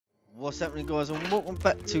What's happening, guys, and welcome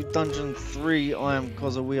back to Dungeon 3. I am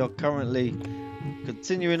Cozza. We are currently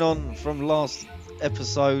continuing on from last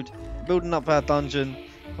episode, building up our dungeon,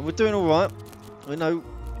 and we're doing alright. We know,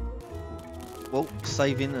 well,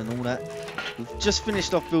 saving and all that. We've just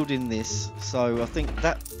finished off building this, so I think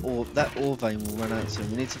that ore vein will run out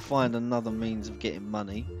soon. We need to find another means of getting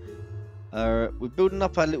money. We're building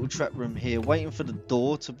up our little trap room here, waiting for the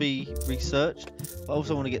door to be researched. I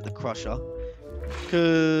also want to get the crusher,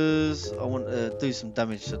 because I want to do some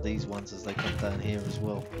damage to these ones as they come down here as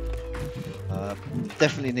well.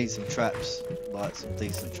 Definitely need some traps, like some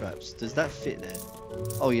decent traps. Does that fit there?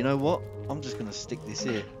 Oh, you know what? I'm just going to stick this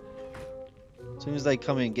here. As soon as they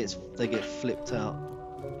come in, they get flipped out.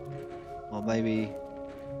 Or maybe,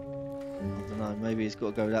 I don't know, maybe it's got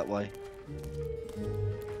to go that way.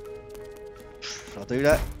 I'll do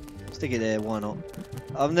that. Stick it there, why not?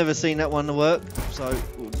 I've never seen that one work, so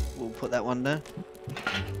we'll put that one there.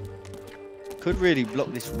 Could really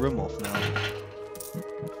block this room off now.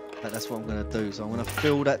 That's what I'm going to do. So I'm going to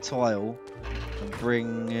fill that tile and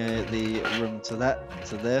bring the room to there.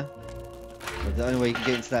 But the only way you can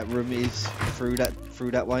get into that room is through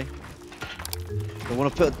that way. I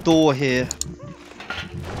want to put a door here.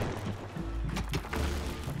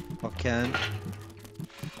 If I can.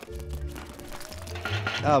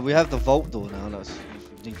 Ah, we have the vault door now. We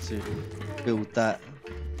need to build that.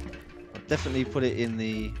 I'll definitely put it in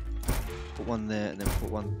the... Put one there and then put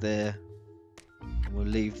one there. And we'll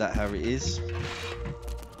leave that how it is.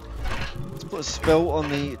 Let's put a spell on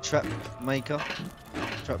the trap maker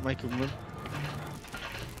room.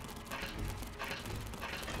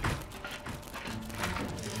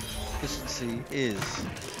 Efficiency is...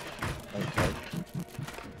 Okay.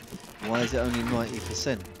 Why is it only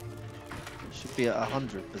 90%? Should be at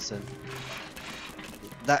 100%.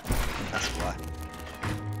 That's why.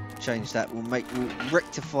 Change that. We'll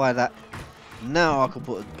rectify that. Now I can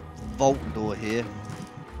put a vault door here.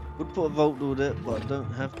 Would put a vault door there, but I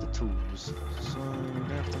don't have the tools, so I'm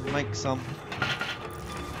gonna have to make some.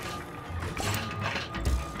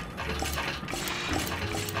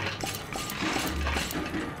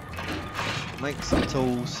 Make some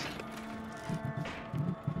tools.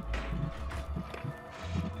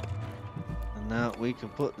 Now we can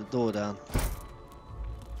put the door down.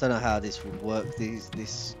 Don't know how this would work.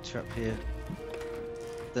 This trap here.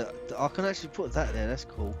 I can actually put that there. That's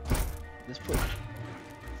cool. Let's put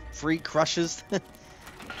 3 crushers.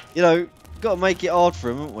 You know, got to make it hard for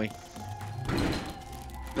them, haven't we?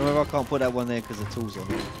 No, I can't put that one there because the tool's on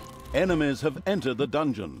it. Enemies have entered the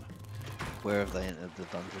dungeon. Where have they entered the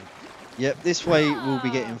dungeon? Yep, this way we'll be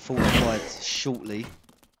getting fortified shortly.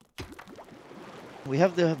 We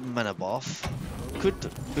have the mana bath. Could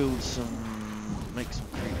build make some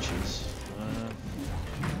creatures.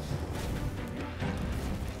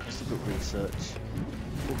 Let's look at research.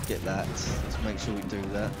 We'll get that. Let's make sure we do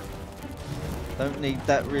that. Don't need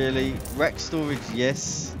that really. Rack storage,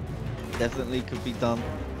 yes. Definitely could be done.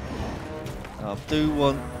 I do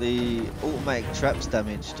want the automatic traps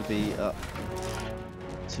damage to be up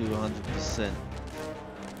to 100%.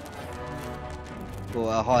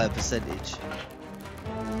 Or a higher percentage.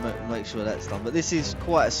 Make sure that's done, but this is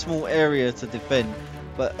quite a small area to defend,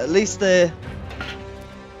 but at least they're...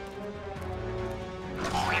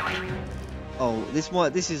 Oh, this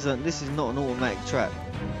is not an automatic trap,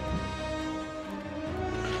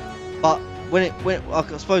 but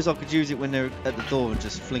I suppose I could use it when they're at the door and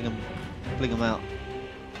just fling them out.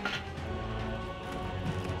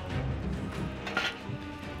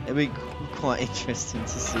 It'd be quite interesting to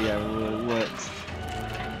see how it works.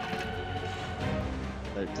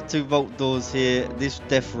 The 2 vault doors here, this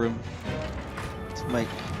death room, to make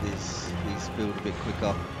these build a bit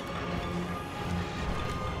quicker.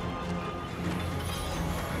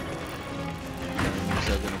 I'm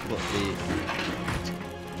also going to put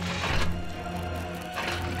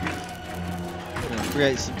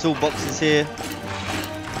create some toolboxes here.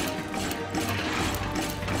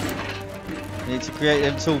 Need to create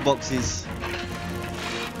them toolboxes.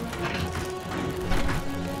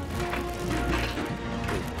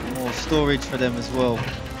 Storage for them as well.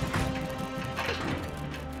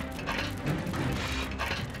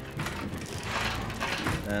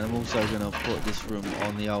 And I'm also going to put this room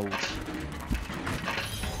on the old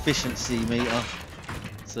efficiency meter.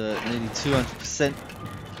 It's nearly 200%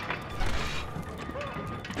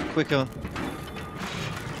 quicker.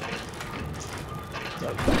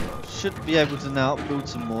 So should be able to now build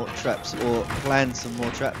some more traps or plan some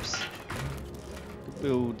more traps.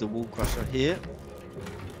 Build the wall crusher here.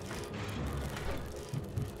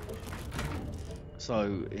 So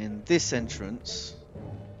in this entrance,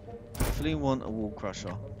 definitely want a wall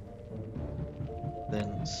crusher.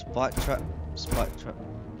 Then spike trap, spike trap.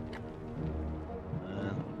 And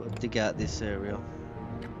I've got to dig out this area.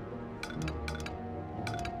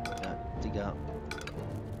 Yeah, dig out.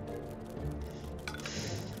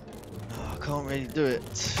 Oh, I can't really do it.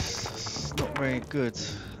 It's not very good.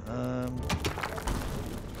 I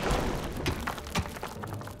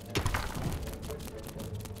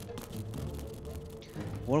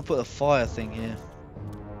want to put a fire thing here.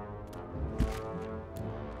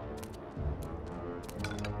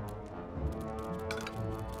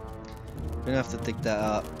 We're gonna have to dig that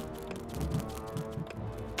up.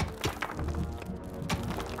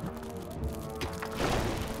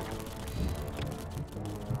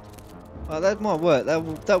 Oh, that might work.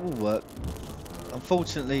 That will work.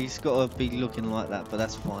 Unfortunately, it's got to be looking like that, but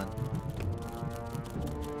that's fine.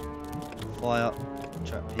 Fire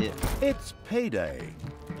trap here. It's payday.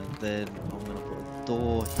 And then I'm gonna put a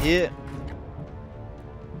door here.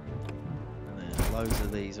 And then loads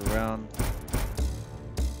of these around.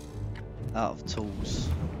 Out of tools.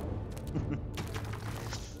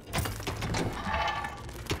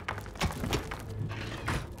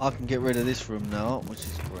 I can get rid of this room now, which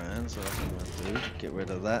is grand, so that's what I'm going to do. Get rid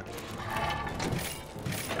of that.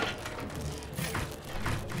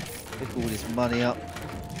 Pick all this money up.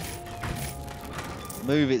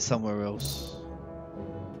 Move it somewhere else.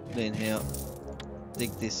 Put it in here.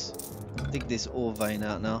 Dig this ore vein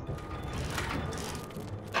out now.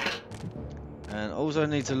 And also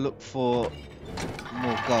need to look for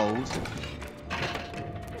more gold.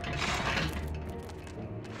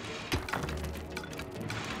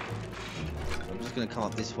 I'm just going to come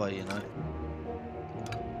up this way, you know.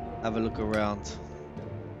 Have a look around.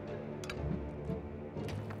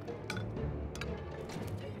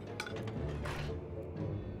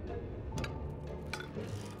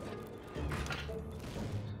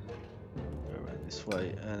 Go around this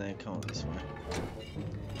way and then come up this way.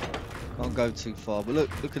 Can't go too far, but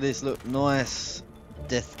look at this, look, nice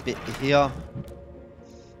death bit here.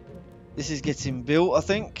 This is getting built, I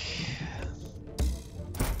think.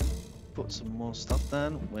 Put some more stuff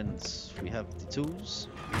down once we have the tools.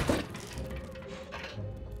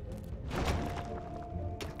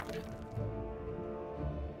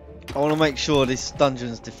 I want to make sure this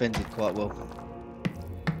dungeon's defended quite well.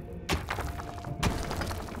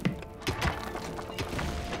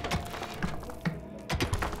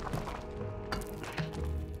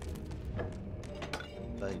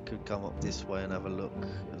 They could come up this way and have a look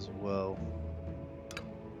as well.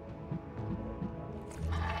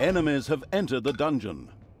 Enemies have entered the dungeon.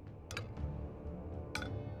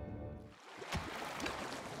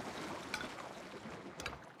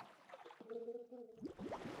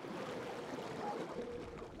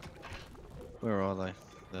 Where are they?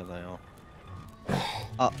 There they are.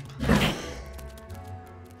 Up.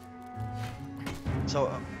 So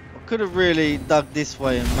I could have really dug this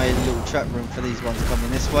way and made a little trap room for these ones coming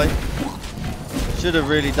this way. Should have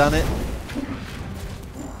really done it.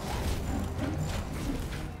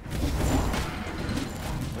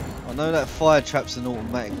 I know that fire trap's an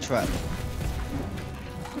automatic trap.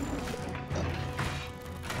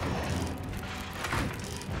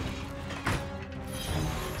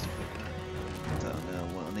 Down there,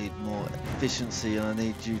 I need more efficiency, and I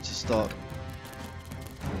need you to start.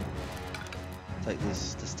 Take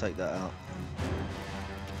this, just take that out.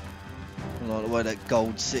 I like the way that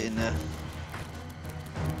gold's sitting there.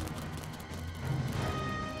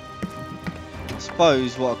 I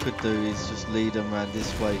suppose what I could do is just lead them around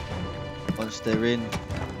this way. Once they're in, there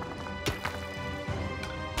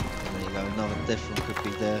you go, another death room could be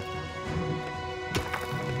there.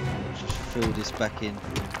 Just fill this back in.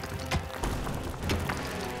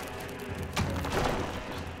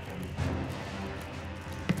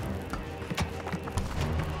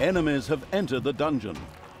 Enemies have entered the dungeon.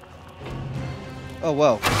 Oh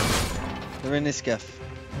well, they're in this gaff.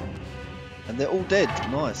 And they're all dead,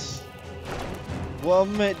 nice. What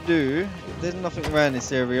I might do, if there's nothing around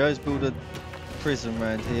this area, is build a prison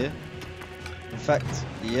around here. In fact,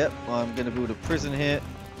 yep, I'm going to build a prison here.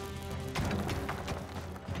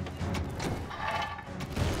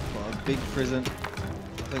 Quite a big prison.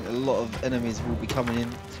 I think a lot of enemies will be coming in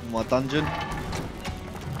to my dungeon.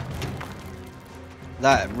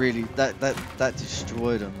 That really, that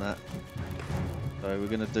destroyed them, that. So we're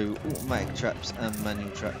going to do automatic traps and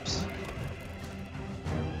manual traps.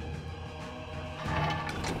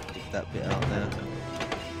 Dig that bit out there.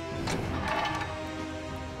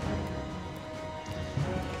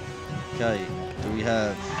 Okay, do we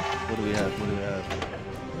have, what do we have, what do we have?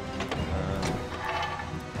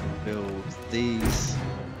 Build these.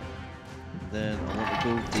 Then I want to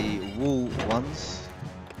build the wall ones.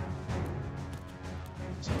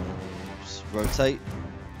 rotate.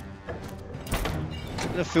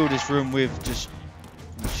 I'm gonna fill this room with just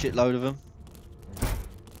a shitload of them.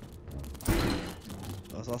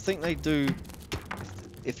 I think they do.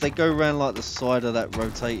 If they go around like the side of that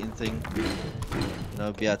rotating thing, you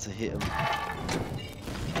know, be able to hit them.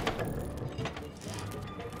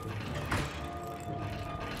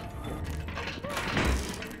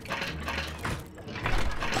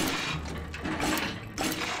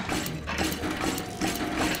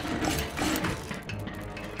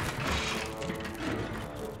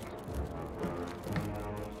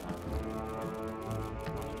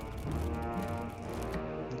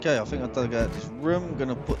 Okay, I think I dug out this room. I'm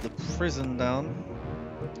gonna put the prison down.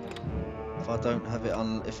 If I don't have it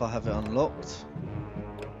if I have it unlocked,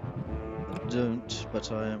 I don't.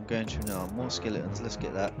 But I am going to now. More skeletons. Let's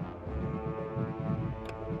get that.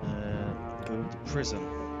 Build the prison.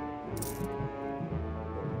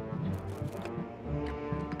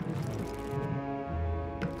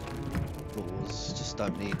 Doors. Just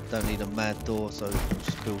don't need a mad door. So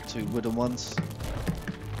just build 2 wooden ones.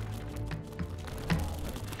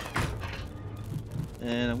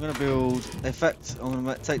 And I'm going to build, in fact, I'm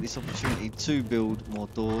going to take this opportunity to build more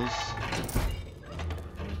doors.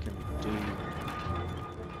 We can do...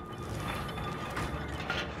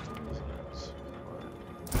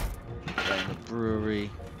 Down the brewery.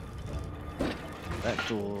 That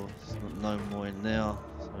door's no more in now.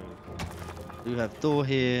 So, I do have door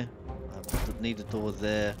here. I need a door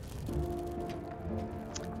there.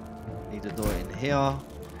 Need a door in here.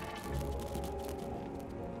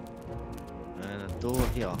 Door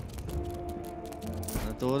here. And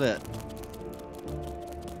a door there.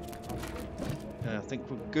 Okay, I think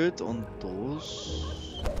we're good on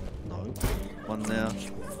doors. No. One there.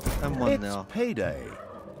 And one It's there. payday.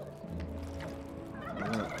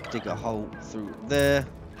 I'm gonna dig a hole through there.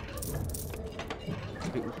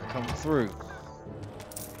 People can come through.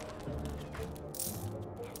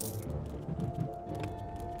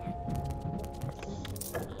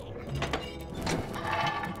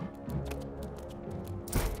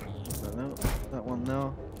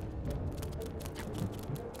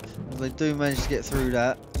 If they do manage to get through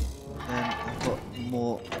that, then I've got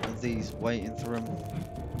more of these waiting for them.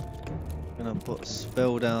 I'm gonna put a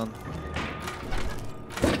spell down.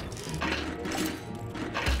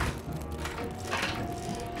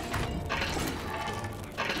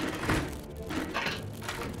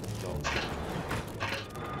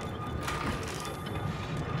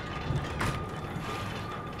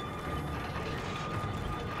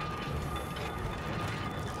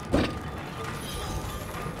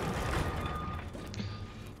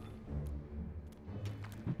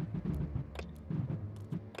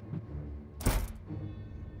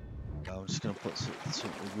 I'm just going to put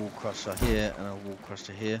a wall crusher here and a wall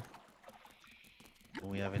crusher here.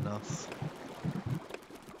 We have enough.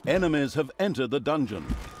 Enemies have entered the dungeon.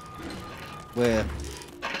 Where?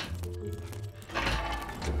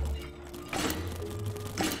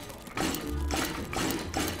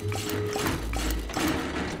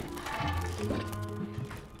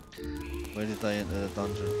 Where did they enter the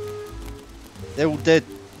dungeon? They're all dead.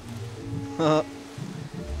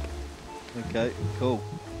 Okay, cool.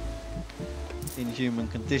 Inhuman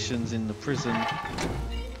conditions in the prison.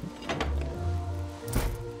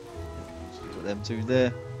 Put them 2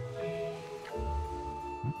 there.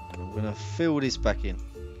 And I'm gonna fill this back in.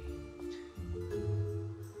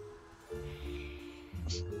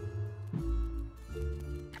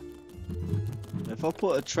 If I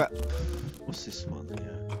put a trap, what's this one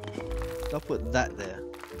here? If I put that there.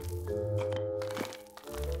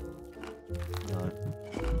 No.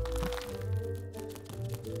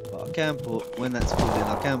 But I can put, when that's filled in,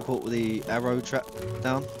 I can put the arrow trap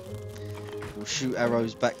down. We'll shoot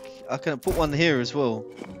arrows back. I can put one here as well.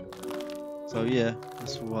 So yeah,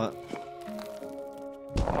 that's alright.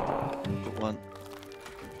 Put one.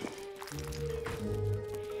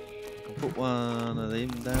 I can put one of them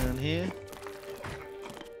down here.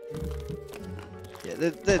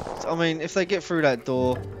 Yeah, I mean, if they get through that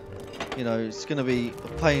door, you know, it's going to be a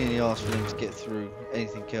pain in the arse for them to get through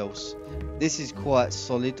anything else. This is quite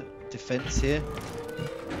solid defense here.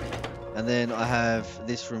 And then I have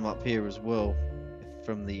this room up here as well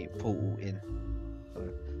from the portal in. So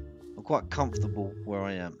I'm quite comfortable where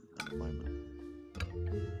I am at the moment.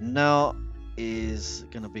 Now is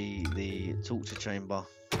going to be the torture chamber.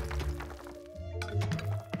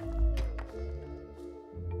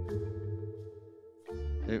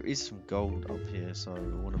 There is some gold up here, so I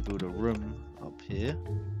want to build a room up here.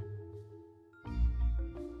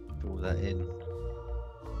 Build that in.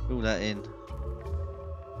 Build that in.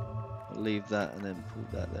 I'll leave that and then pull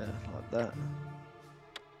that there, like that.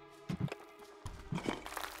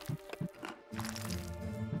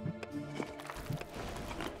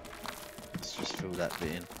 fill that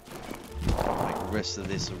bit in. Make the rest of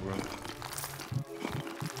this a room.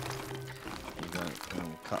 There you go. And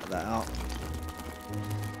we'll cut that out.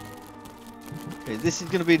 Okay, this is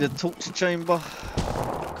going to be the torture chamber.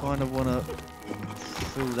 Kind of want to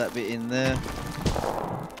fill that bit in there.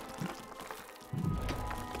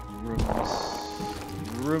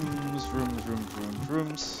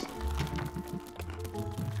 Rooms.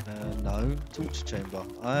 No, torture chamber.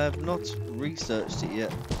 I have not researched it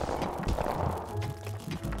yet.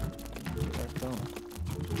 What have I done?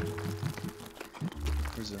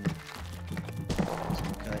 Prison.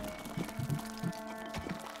 Okay.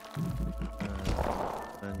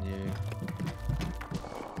 Menu.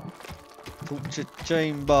 Torture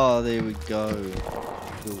chamber. There we go.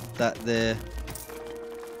 Build that there.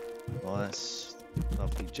 Nice.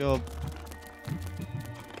 Lovely job.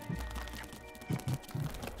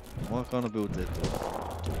 Why can't I build that door?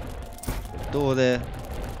 Door there.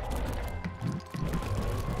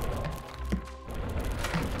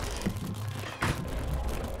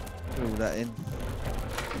 Fill that in.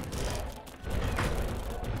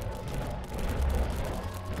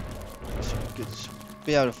 Should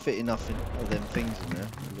be able to fit enough of them things in there,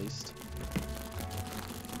 at least.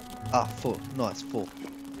 Ah, 4. Nice, 4.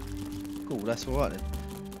 Cool, that's alright then.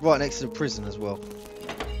 Right next to the prison as well.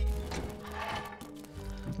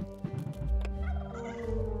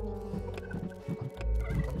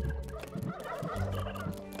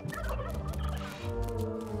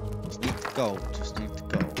 Just need the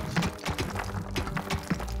gold.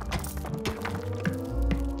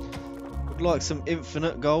 Would like some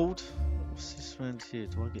infinite gold. What's this around here?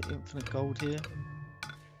 Do I get infinite gold here?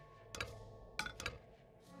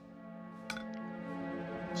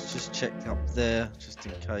 Let's just check up there, just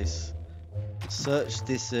in case. Search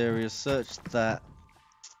this area, search that.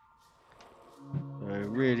 So I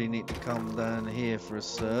really need to come down here for a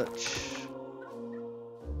search.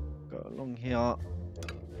 Go along here.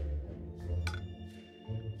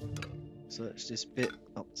 Search this bit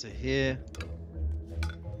up to here,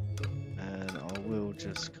 and I will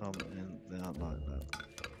just come in there like that.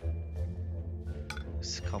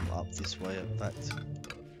 Just come up this way, in fact.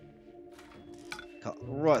 Cut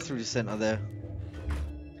right through the centre there.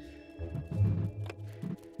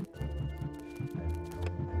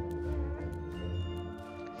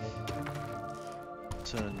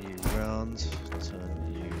 Turn you round,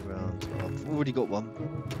 I've already got one.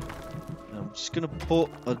 I'm just gonna put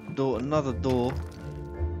another door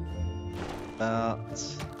about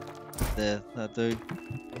there. That'll do.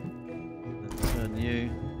 And turn you.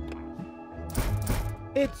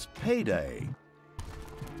 It's payday.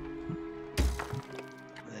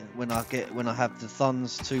 When I have the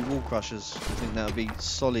Thuns 2 wall crushers, I think that'll be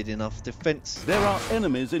solid enough defense. There are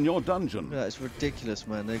enemies in your dungeon. Yeah, it's ridiculous,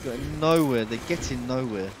 man. They're getting nowhere. They're getting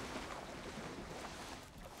nowhere.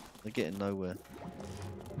 They're getting nowhere.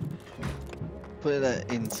 Put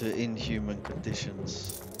that into inhuman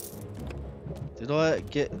conditions. Did I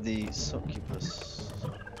get the succubus?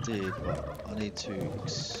 I did, but I need to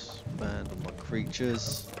expand on my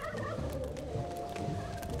creatures.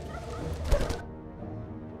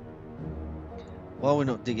 Why are we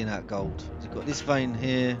not digging out gold? We've got this vein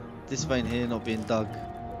here not being dug.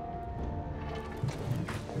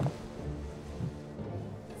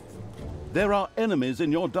 There are enemies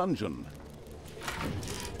in your dungeon.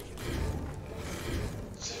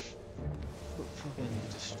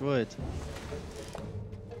 Destroyed.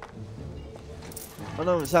 I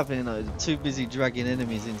know what's happening though, they're too busy dragging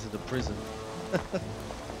enemies into the prison.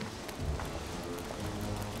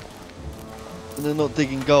 And they're not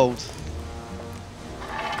digging gold.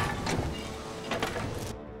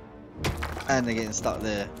 And they're getting stuck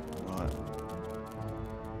there. Right.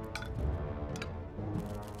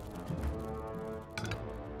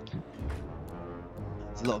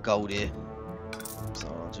 There's a lot of gold here. So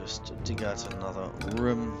I'll just dig out another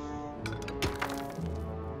room.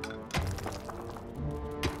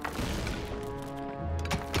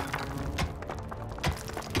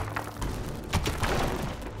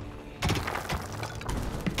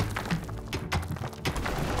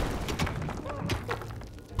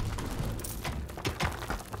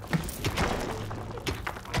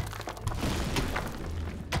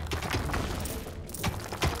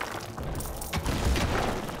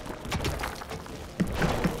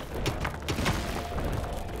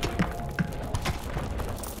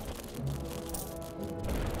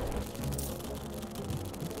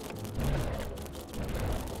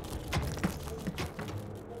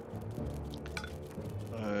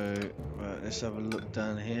 Let's have a look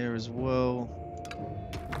down here as well.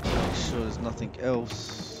 Make sure there's nothing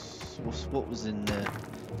else. What was in there?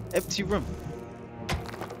 Empty room.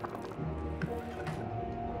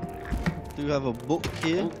 do have a book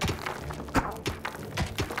here.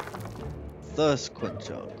 Thirst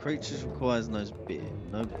quencher. Creatures requires no beer.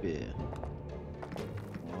 No beer.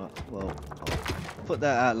 Alright, well, I'll put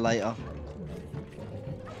that out later.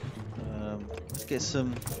 Let's get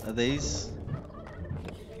some of these.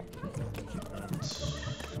 Let's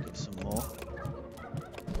get some more.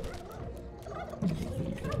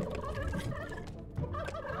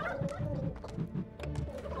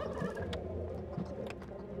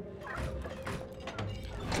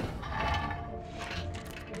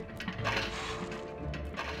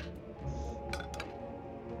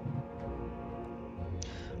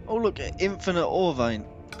 Oh look, an infinite ore vein.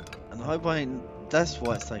 And I hope I ain't, that's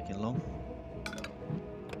why it's taking long.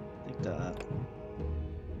 Dig that out.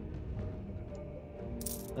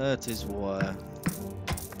 That is why.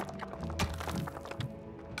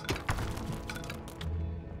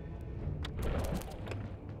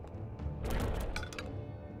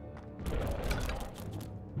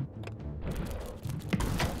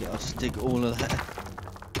 Yeah, I'll stick all of that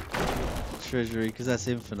treasury because that's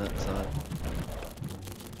infinite, so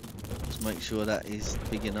just make sure that is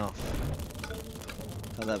big enough.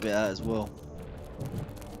 Cut that bit out as well.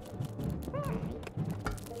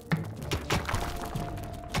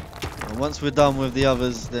 And once we're done with the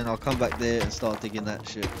others, then I'll come back there and start digging that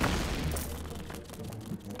shit.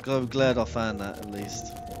 I'm glad I found that at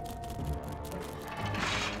least.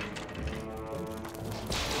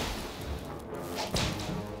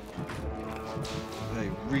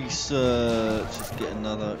 Okay, research. Let's get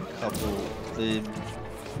another couple of them.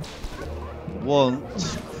 Want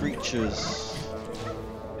creatures.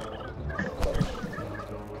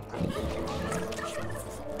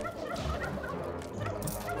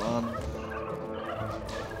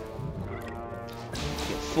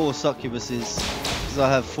 Get 4 succubuses because I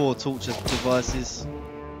have 4 torture devices.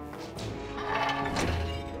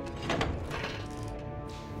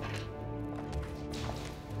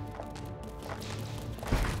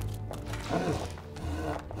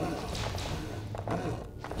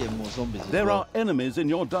 Getting more zombies as There well. are enemies in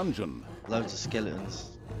your dungeon. Loads of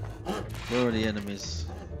skeletons. Where are the enemies?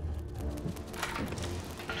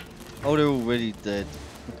 Oh, they're already dead.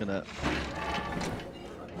 Look at that.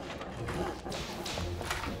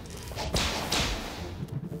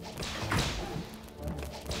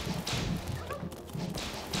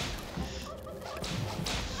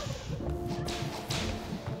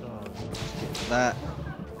 Let's get that.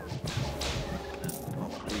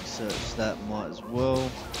 I'll research that, might as well.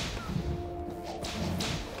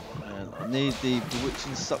 And I need the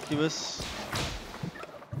bewitching succubus.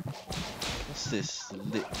 What's this? The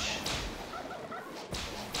lich.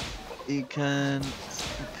 He can't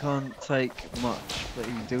take much, but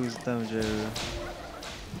he deals damage area.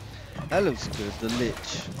 That looks good, the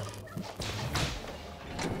lich.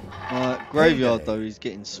 Graveyard though, he's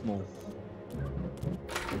getting small.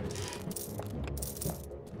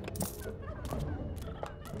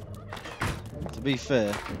 To be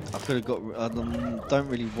fair, I could have got. I don't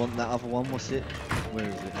really want that other one. What's it? Where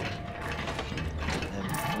is it?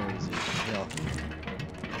 Where is it? Yeah.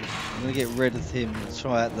 I'm gonna get rid of him and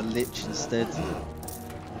try out the lich instead.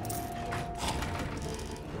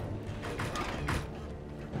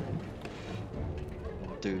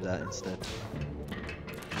 I'll do that instead.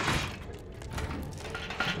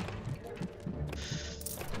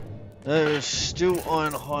 There's still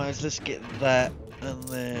iron hides. Let's get that, and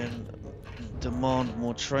then demand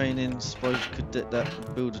more training. Suppose you could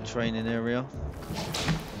build a training area.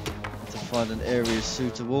 To find an area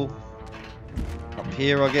suitable. Up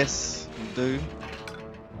here, I guess, will do.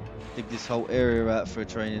 Dig this whole area out for a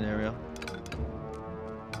training area.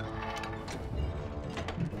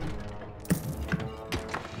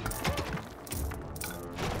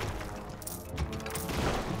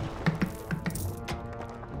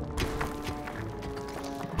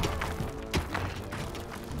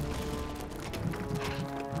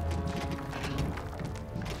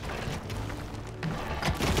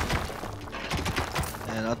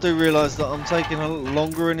 I do realise that I'm taking a lot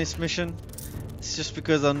longer in this mission. It's just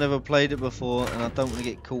because I've never played it before and I don't want to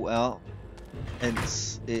get caught out.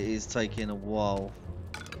 Hence, it is taking a while.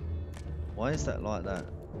 Why is that like that?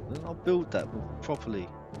 Didn't I build that properly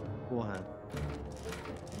beforehand? I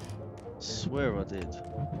swear I did.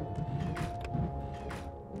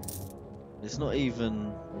 It's not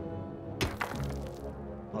even...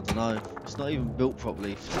 I don't know. It's not even built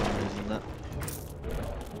properly for some reason, that.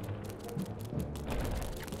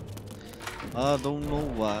 I don't know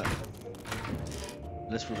why.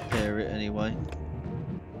 Let's repair it anyway.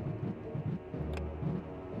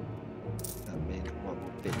 That means one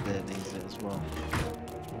bit there needs it as well.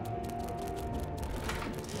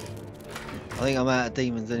 I think I'm out of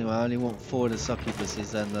demons anyway. I only want 4 of the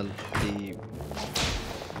succubuses and the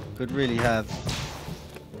could really have,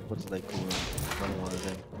 what do they call them? Another one of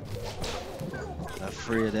them.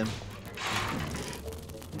 3 of them.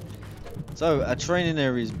 So our training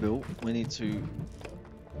area is built. We need to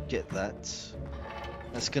get that.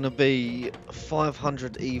 That's going to be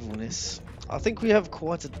 500 evilness. I think we have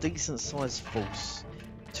quite a decent sized force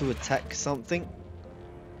to attack something.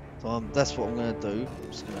 So that's what I'm going to do.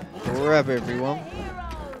 I'm just going to grab everyone.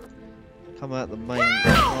 Come out the main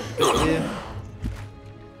up here.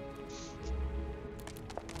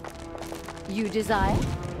 You desire?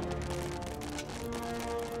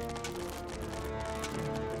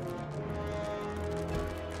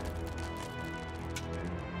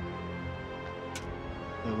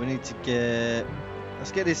 We need to get...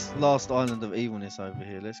 Let's get this last island of evilness over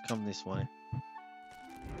here. Let's come this way.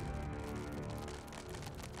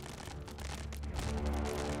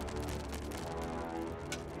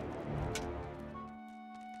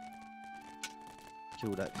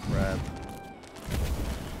 Kill that crab.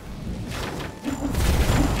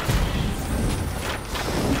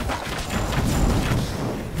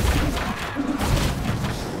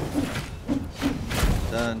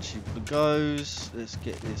 Down she goes. Let's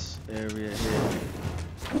get this area here.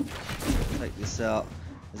 Take this out.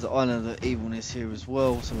 There's an island of evilness here as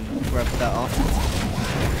well, so we can grab that up.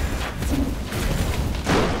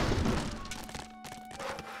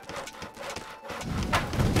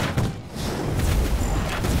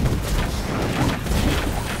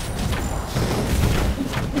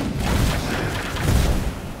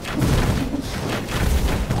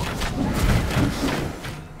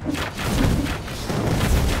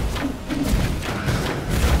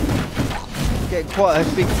 Quite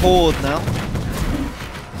a big horde now.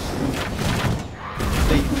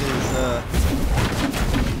 Fleet is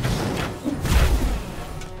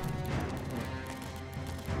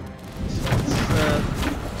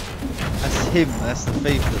that's him, that's the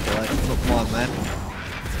thief that died, not my man.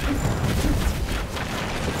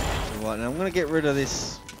 Right, now I'm gonna get rid of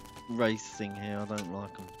this wraith thing here, I don't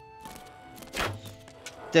like them.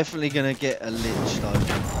 Definitely gonna get a lich though.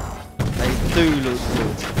 They do look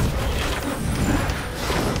good.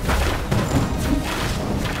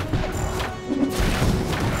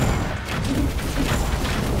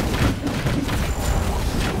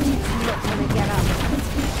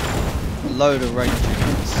 Load of range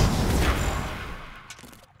units.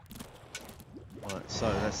 Right,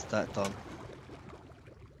 so that's that done.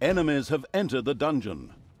 Enemies have entered the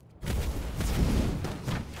dungeon.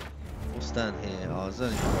 What's down here? Oh, there's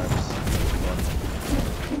only crabs.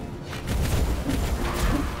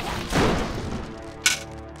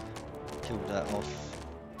 Kill that off.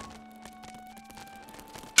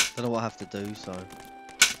 Don't know what I have to do, so.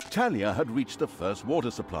 Talia had reached the first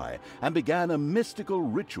water supply and began a mystical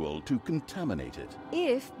ritual to contaminate it.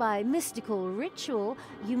 If by mystical ritual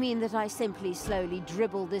you mean that I simply slowly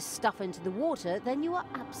dribble this stuff into the water, then you are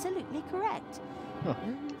absolutely correct. Huh.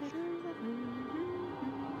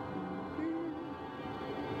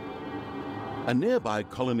 A nearby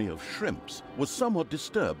colony of shrimps was somewhat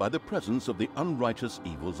disturbed by the presence of the unrighteous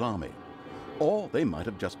evil's army. Or they might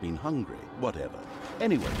have just been hungry, whatever.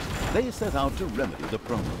 Anyway, they set out to remedy the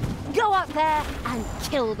problem. Go up there and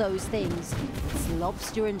kill those things. It's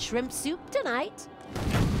lobster and shrimp soup tonight.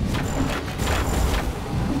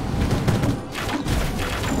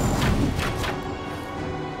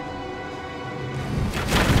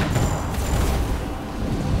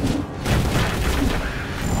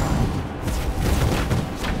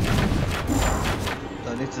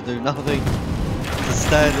 Don't need to do nothing. Just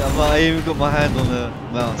stand. I even got my hand on the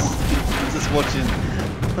mouse. Just watching.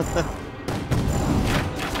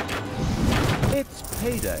 It's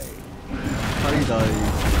payday. Payday.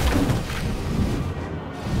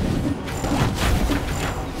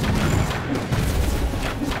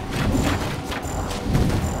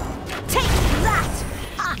 Take that!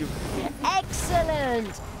 Ha!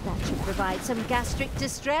 Excellent! That should provide some gastric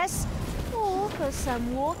distress. Or for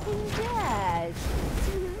some walking dead.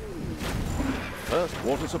 First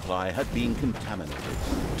water supply had been contaminated.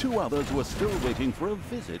 2 others were still waiting for a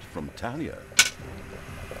visit from Talia.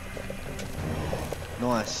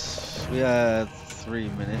 Nice. We had 3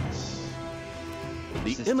 minutes.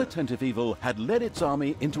 The inattentive evil had led its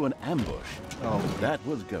army into an ambush. Oh, That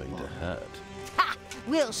was going to hurt. Ha!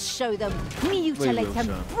 We'll show them. Mutilate them.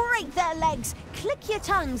 show. Break their legs. Click your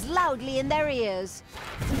tongues loudly in their ears.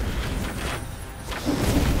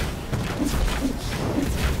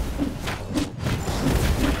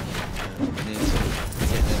 we need to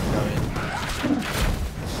get them going.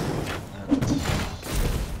 And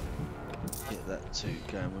get that too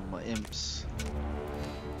going with my imps.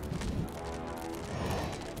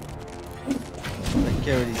 Take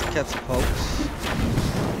care of these catapults.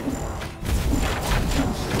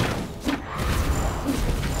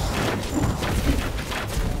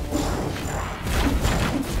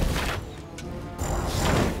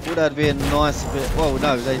 Would that be a nice bit? Well,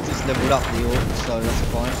 no, they just leveled up the orc, so that's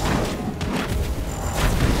fine.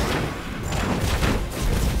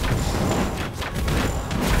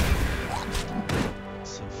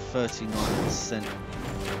 So 39%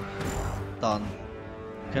 done.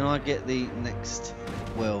 Can I get the next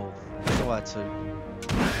well? Try to.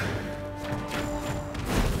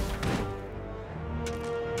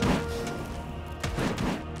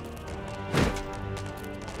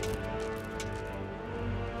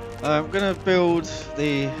 I'm gonna build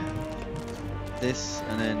this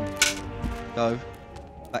and then go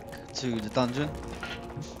back to the dungeon.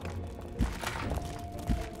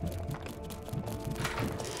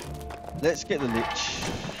 Let's get the lich,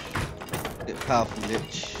 get a powerful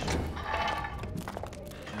lich,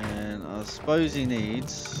 and I suppose he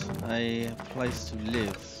needs a place to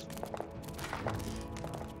live.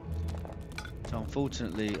 So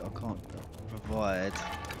unfortunately I can't provide.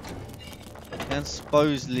 I can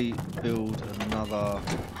supposedly build another.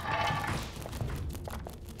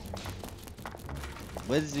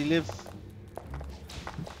 Where does he live?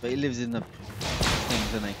 But he lives in the thing,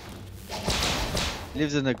 doesn't he? He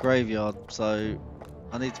lives in the graveyard, so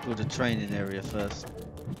I need to build a training area first.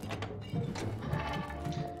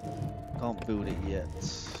 Can't build it yet.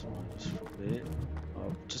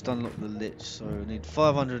 I've just unlocked the lich, so I need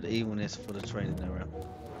 500 evilness for the training area.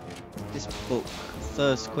 This book,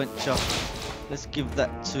 Thirst Quencher. Let's give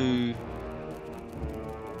that to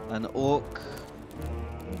an orc.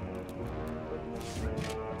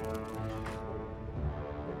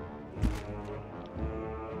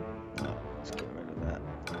 Oh, let's get rid of that.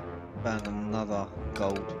 Found another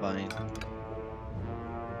gold vein.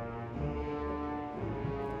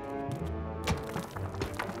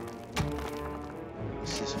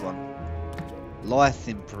 What's this one? Life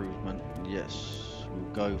improvement. Yes.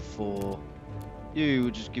 We'll go for you.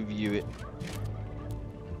 We'll just give you it.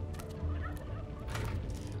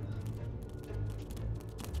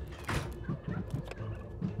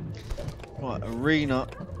 Right, arena.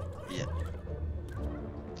 Yeah.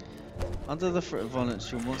 Under the threat of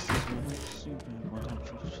violence, your monsters will make super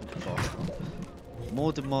 100% faster.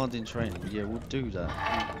 More demanding training. Yeah, we'll do that.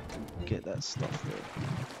 We'll get that stuff there.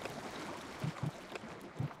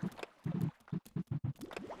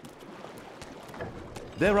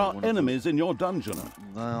 There are enemies in your dungeon.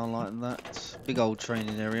 They are like that. Big old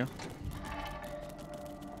training area.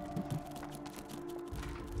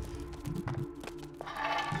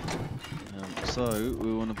 So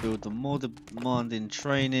we want to build the more demanding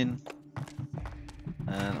training,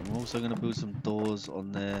 and I'm also going to build some doors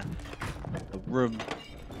on there, a room,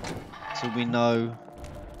 so we know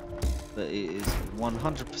that it is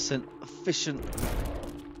 100% efficient.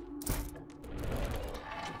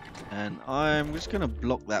 And I'm just going to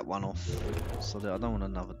block that one off, so that I don't want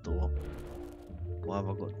another door. Why have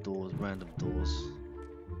I got doors, random doors?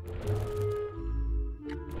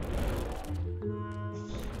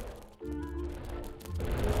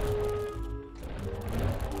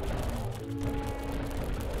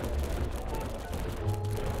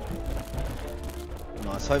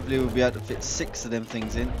 Nice, hopefully we'll be able to fit 6 of them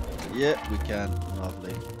things in. Yeah, we can.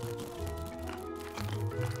 Lovely.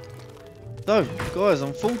 So, guys,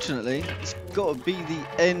 unfortunately, it's got to be the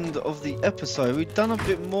end of the episode. We've done a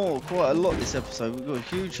bit more, quite a lot this episode. We've got a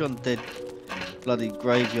huge undead bloody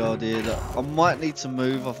graveyard here that I might need to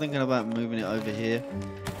move. I'm thinking about moving it over here.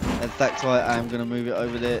 In fact, I am going to move it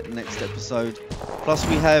over there next episode. Plus,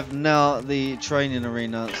 we have now the training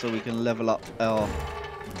arena, so we can level up our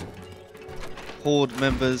horde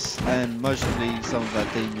members and mostly some of our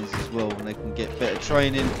demons as well, and they can get better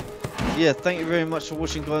training. Yeah, thank you very much for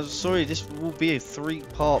watching, guys. Sorry, this will be a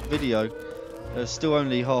 3-part video. Still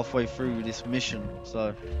only halfway through this mission,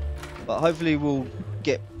 so but hopefully we'll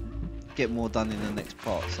get more done in the next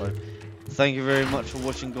part. So thank you very much for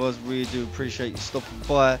watching, guys. Really do appreciate you stopping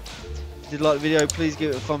by. If you did like the video, please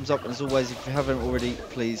give it a thumbs up, and as always, if you haven't already,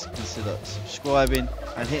 please consider subscribing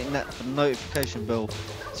and hitting that notification bell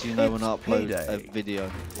so you know when I upload a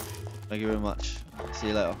video. Thank you very much. See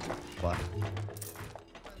you later. Bye.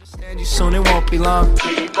 Soon it won't be long.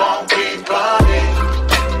 Keep on, keep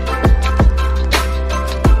running.